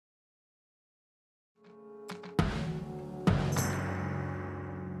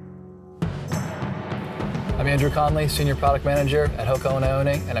I'm Andrew Conley, Senior Product Manager at Hoka One One,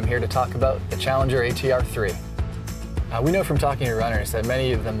 and I'm here to talk about the Challenger ATR 3. We know from talking to runners that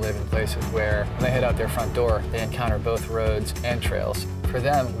many of them live in places where, when they head out their front door, they encounter both roads and trails. For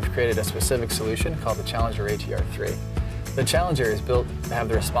them, we've created a specific solution called the Challenger ATR 3. The Challenger is built to have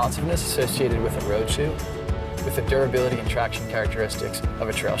the responsiveness associated with a road shoe, with the durability and traction characteristics of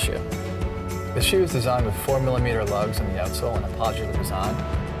a trail shoe. The shoe is designed with 4mm lugs on the outsole and a podular design.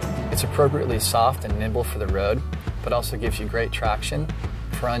 It's appropriately soft and nimble for the road, but also gives you great traction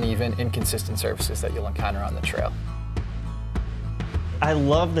for uneven, inconsistent surfaces that you'll encounter on the trail. I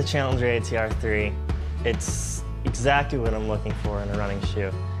love the Challenger ATR 3. It's exactly what I'm looking for in a running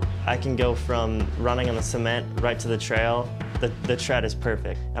shoe. I can go from running on the cement right to the trail. The tread is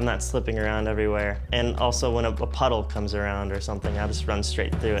perfect. I'm not slipping around everywhere. And also when a puddle comes around or something, I'll just run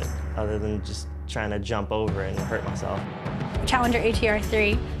straight through it, other than just trying to jump over it and hurt myself. Challenger ATR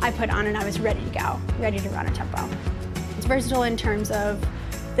 3 I put on and I was ready to go, ready to run a tempo. It's versatile in terms of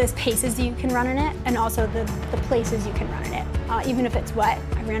the paces you can run in it and also the places you can run in it. Even if it's wet,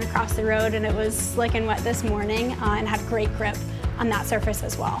 I ran across the road and it was slick and wet this morning and had great grip on that surface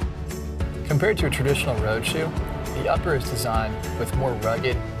as well. Compared to a traditional road shoe, the upper is designed with more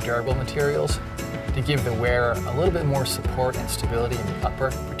rugged, durable materials to give the wearer a little bit more support and stability in the upper,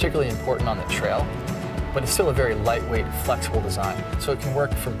 particularly important on the trail, but it's still a very lightweight, flexible design, so it can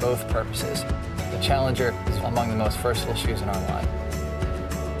work for both purposes. The Challenger is among the most versatile shoes in our line.